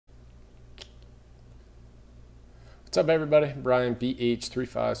What's up, everybody? Brian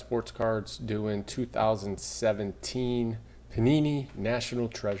BH35 Sports Cards doing 2017 Panini National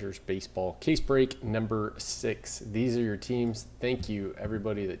Treasures Baseball Case Break number 6. These are your teams. Thank you,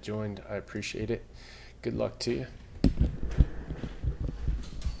 everybody that joined. I appreciate it. Good luck to you.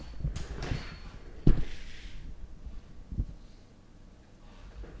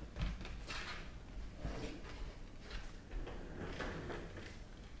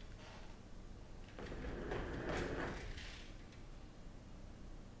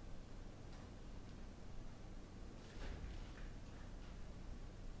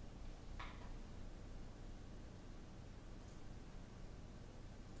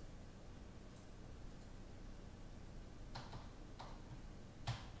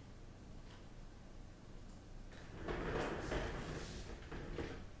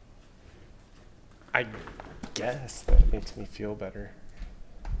 I guess that makes me feel better.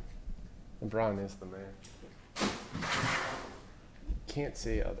 LeBron is the man. Can't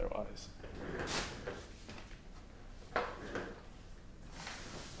say otherwise.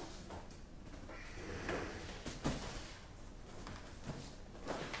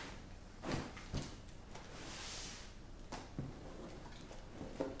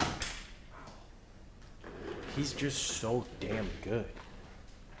 He's just so damn good.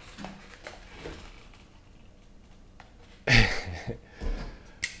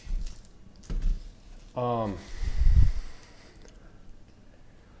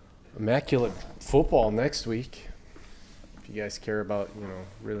 Immaculate football next week. If you guys care about,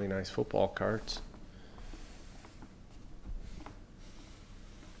 really nice football cards.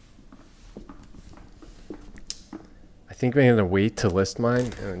 I think I'm gonna wait to list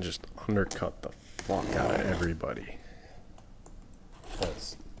mine and just undercut the fuck out of everybody.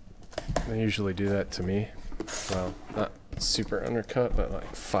 They usually do that to me. Well, not super undercut, but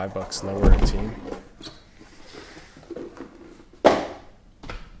like $5 lower a team.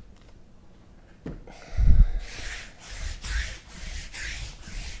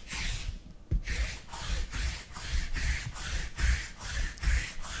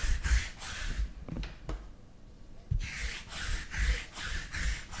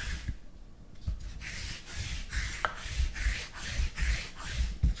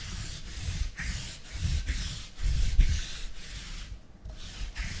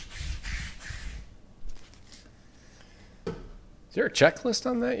 Is there a checklist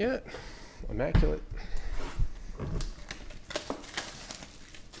on that yet? Immaculate.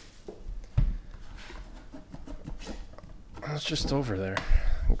 I was just over there.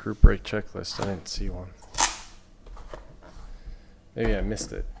 Group break checklist. I didn't see one. Maybe I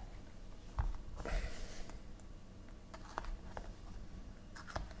missed it.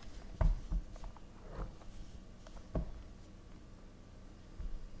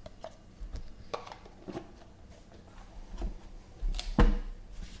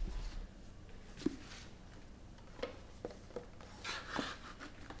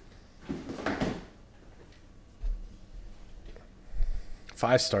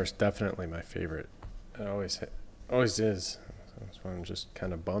 Five stars definitely my favorite. It always is. That's why I'm just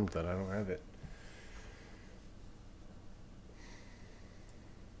kind of bummed that I don't have it.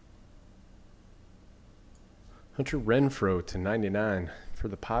 Hunter Renfroe to 99 for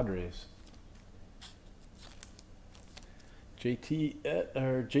the Padres.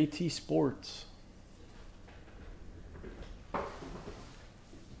 JT Sports.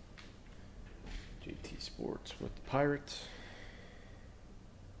 JT Sports with the Pirates.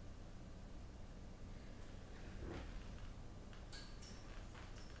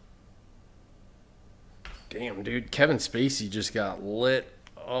 Damn, dude. Kevin Spacey just got lit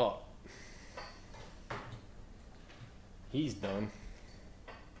up. He's done.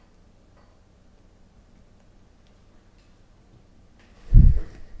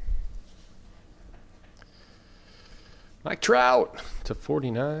 Mike Trout to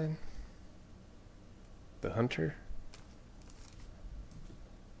 49. The Hunter.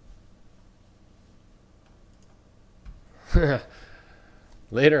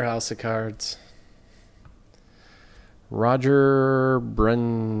 Later, House of Cards. Roger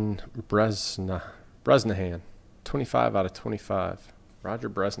Bresnahan, 25 out of 25. Roger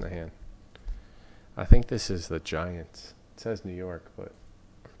Bresnahan. I think this is the Giants. It says New York, but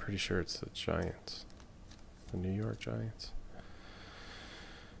I'm pretty sure it's the Giants. The New York Giants.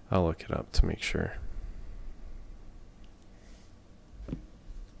 I'll look it up to make sure.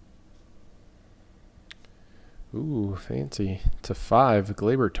 Ooh, fancy. To 5,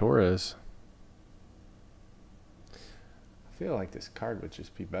 Gleyber Torres. I feel like this card would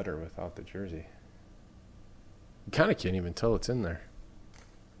just be better without the jersey. You kind of can't even tell it's in there.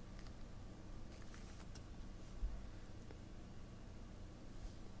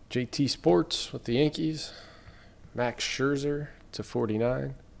 JT Sports with the Yankees. Max Scherzer to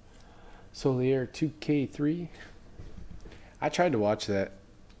 49. Solier 2K3. I tried to watch that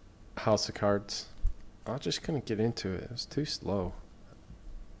House of Cards. I just couldn't get into it. It was too slow.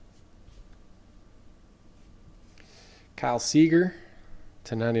 Kyle Seager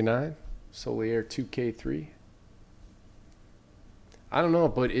to 99. Solier 2K3. I don't know,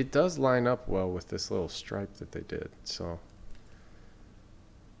 but it does line up well with this little stripe that they did. So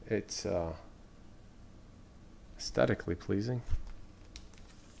it's aesthetically pleasing.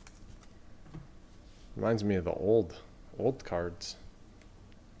 Reminds me of the old cards.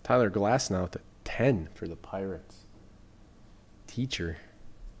 Tyler Glasnow at 10 for the Pirates. Teacher.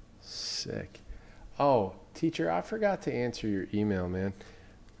 Sick. Oh, teacher, I forgot to answer your email, man.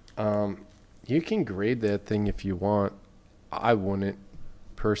 You can grade that thing if you want. I wouldn't,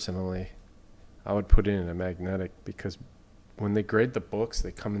 personally. I would put it in a magnetic because when they grade the books,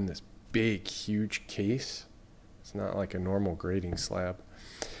 they come in this big, huge case. It's not like a normal grading slab.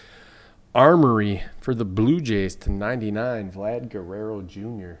 Armory for the Blue Jays to 99. Vlad Guerrero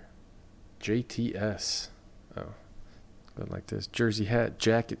Jr. JTS. Oh, good like this. Jersey hat,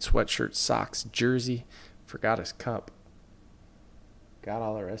 jacket, sweatshirt, socks, jersey. Forgot his cup. Got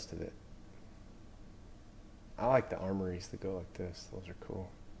all the rest of it. I like the armories that go like this. Those are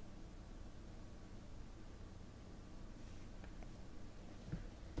cool.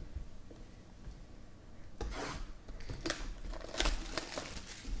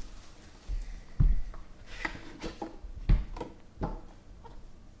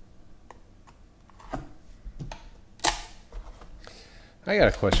 I got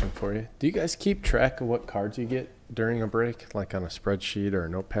a question for you. Do you guys keep track of what cards you get during a break, like on a spreadsheet or a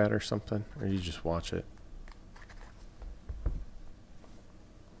notepad or something, or you just watch it?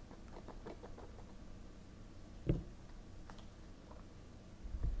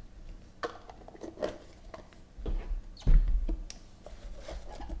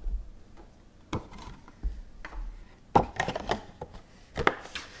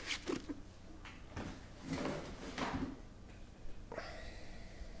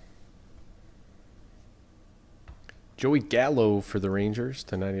 Joey Gallo for the Rangers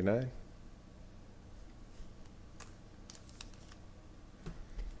to 99.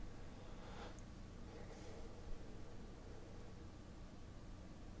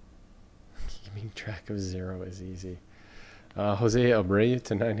 Keeping track of 0 is easy. Jose Abreu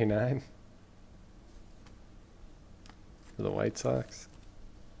to 99 for the White Sox.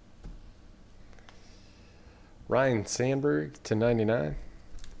 Ryan Sandberg to 99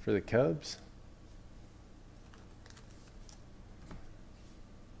 for the Cubs.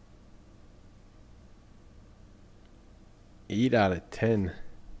 Eight out of 10.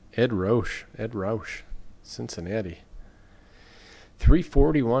 Ed Roche, Cincinnati.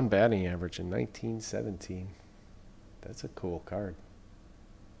 341 batting average in 1917. That's a cool card.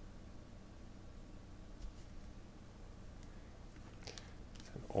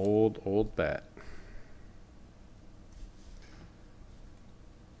 It's an old bat.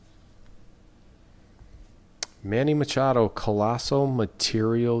 Manny Machado, Colossal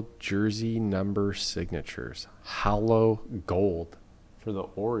Material Jersey Number Signatures. Hollow Gold for the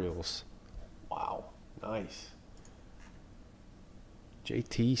Orioles. Wow, nice.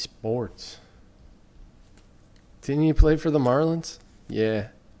 JT Sports. Didn't you play for the Marlins? Yeah.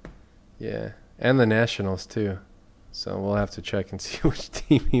 And the Nationals, too. So we'll have to check and see which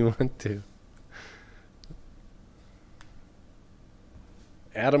team he went to.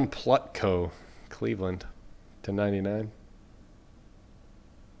 Adam Plutko, Cleveland. To 99.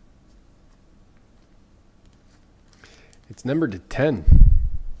 It's numbered to 10.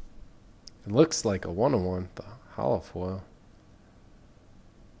 It looks like a 1-on-1, the hollow foil.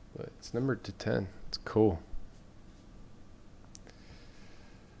 But it's numbered to 10. It's cool.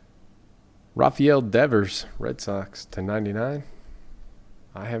 Rafael Devers, Red Sox to 99.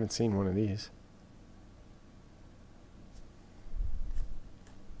 I haven't seen one of these.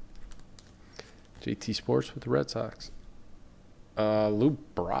 JT Sports with the Red Sox. Lou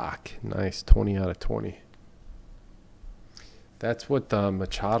Brock. Nice. 20 out of 20. That's what the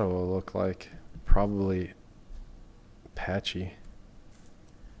Machado will look like. Probably patchy.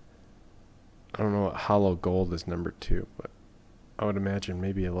 I don't know what hollow gold is number 2, but I would imagine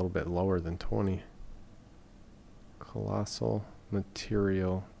maybe a little bit lower than 20. Colossal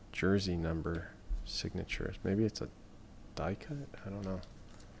Material Jersey Number Signatures. Maybe it's a die cut? I don't know.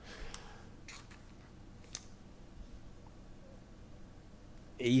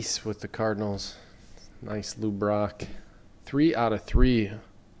 Ace with the Cardinals. Nice Lou Brock. 3 out of 3.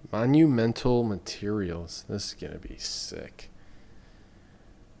 Monumental Materials. This is going to be sick.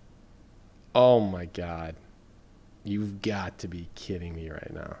 Oh my God. You've got to be kidding me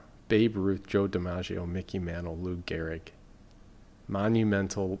right now. Babe Ruth, Joe DiMaggio, Mickey Mantle, Lou Gehrig.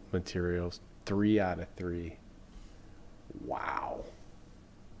 Monumental materials. 3 out of 3. Wow.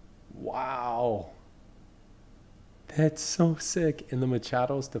 Wow. That's so sick. And the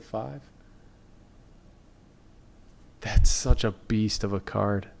Machado's to 5. That's such a beast of a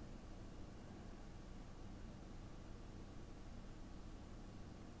card.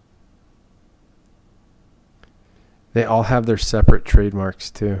 They all have their separate trademarks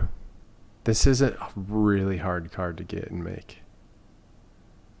too. This is a really hard card to get and make.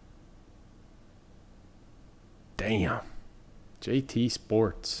 Damn. JT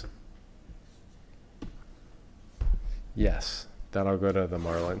Sports. Yes, that'll go to the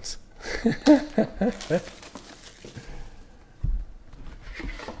Marlins.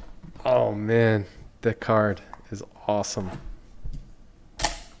 Oh man, the card is awesome.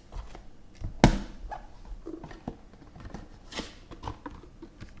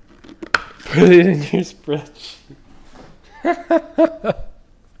 Put it in your spreadsheet.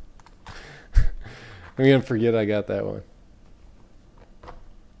 I'm going to forget I got that one.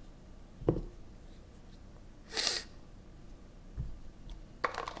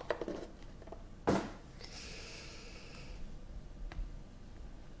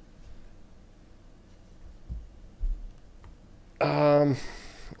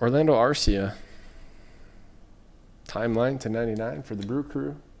 Orlando Arcia. Timeline to 99 for the Brew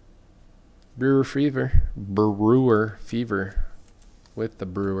Crew. Brewer Fever with the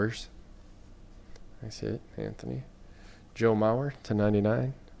Brewers. That's it, Anthony. Joe Mauer to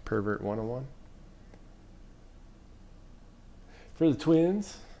 99. Pervert 101. For the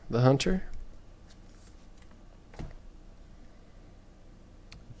Twins, the Hunter.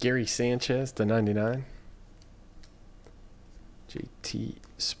 Gary Sanchez to 99. JT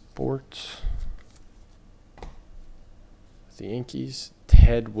Sports. The Yankees,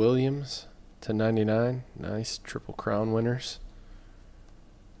 Ted Williams to 99. Nice Triple Crown winners.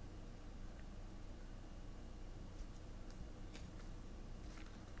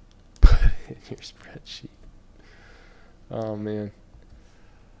 Put it in your spreadsheet. Oh, man.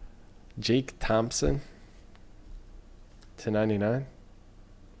 Jake Thompson to 99.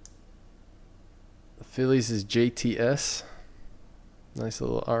 The Phillies is JTS. Nice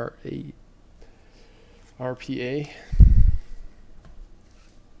little RPA.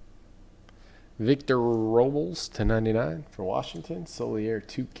 Victor Robles to 99 for Washington. Solier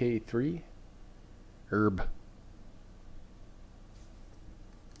 2K3. Herb.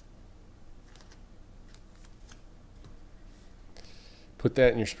 Put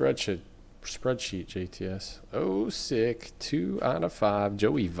that in your spreadsheet, JTS. Oh, sick. 2 out of 5.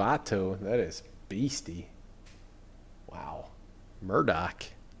 Joey Votto. That is beastie. Wow. Murdoch.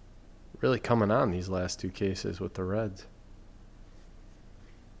 Really coming on these last 2 cases with the Reds.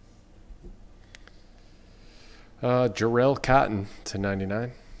 Jarrell Cotton to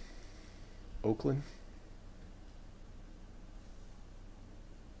 99. Oakland.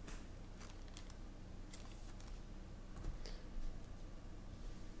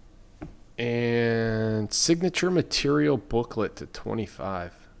 And signature material booklet to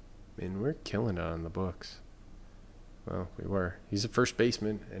 25. Man, we're killing it on the books. Well, we were. He's a first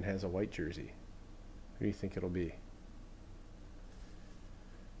baseman and has a white jersey. Who do you think it'll be?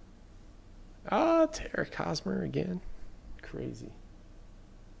 Tarek Hosmer again. Crazy.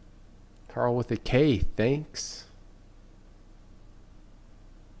 Carl with a K. Thanks.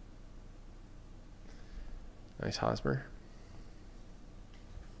 Nice Hosmer.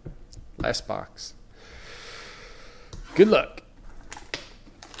 Last box. Good luck.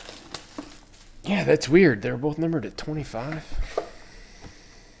 Yeah, that's weird. They're both numbered at 25.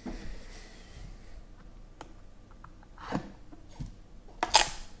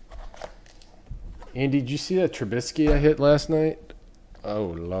 Andy, did you see that Trubisky I hit last night? Oh,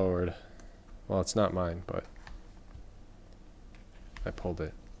 Lord. Well, it's not mine, but I pulled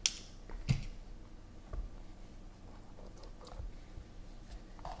it.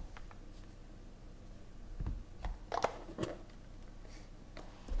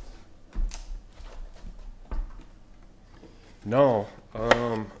 No,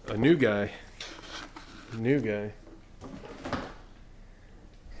 a new guy.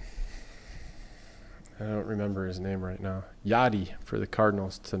 I don't remember his name right now. Yadi for the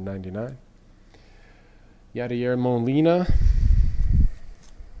Cardinals to 99. Yadier Molina.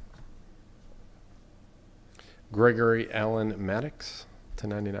 Gregory Allen Maddox to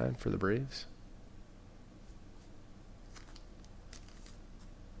 99 for the Braves.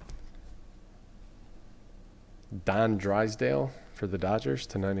 Don Drysdale for the Dodgers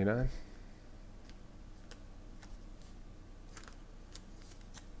to 99.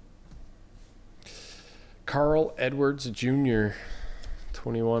 Carl Edwards Jr.,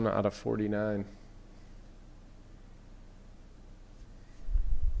 21 out of 49.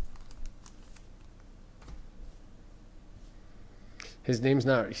 He's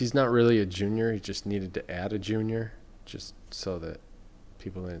not really a junior. He just needed to add a junior just so that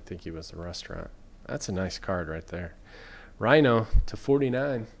people didn't think he was a restaurant. That's a nice card right there. Rhino to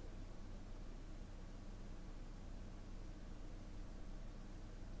 49.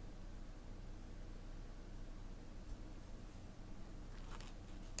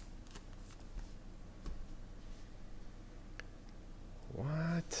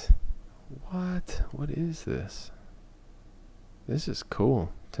 What is this? This is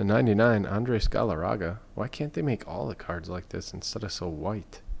cool. To 99, Andres Galarraga. Why can't they make all the cards like this instead of so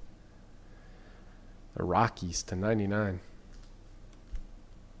white? The Rockies to 99.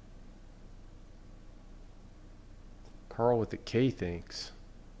 Carl with the K thinks.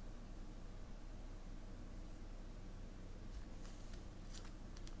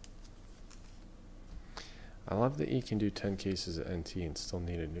 I love that you can do 10 cases at NT and still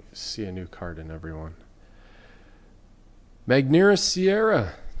see a new card in every one. Magneuris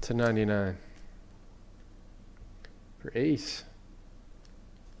Sierra to 99. For Ace.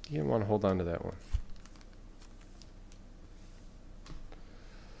 You didn't want to hold on to that one.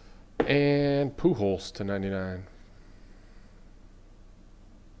 And Pujols to 99.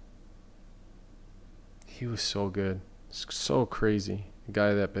 He was so good. So crazy. A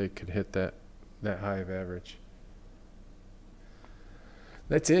guy that big could hit that high of average.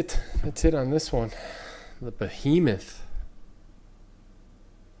 That's it. That's it on this one. The Behemoth.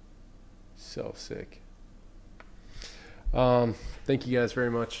 So sick. Thank you guys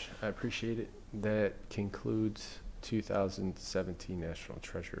very much. I appreciate it. That concludes 2017 National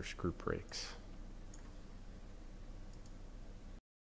Treasures Group Breaks.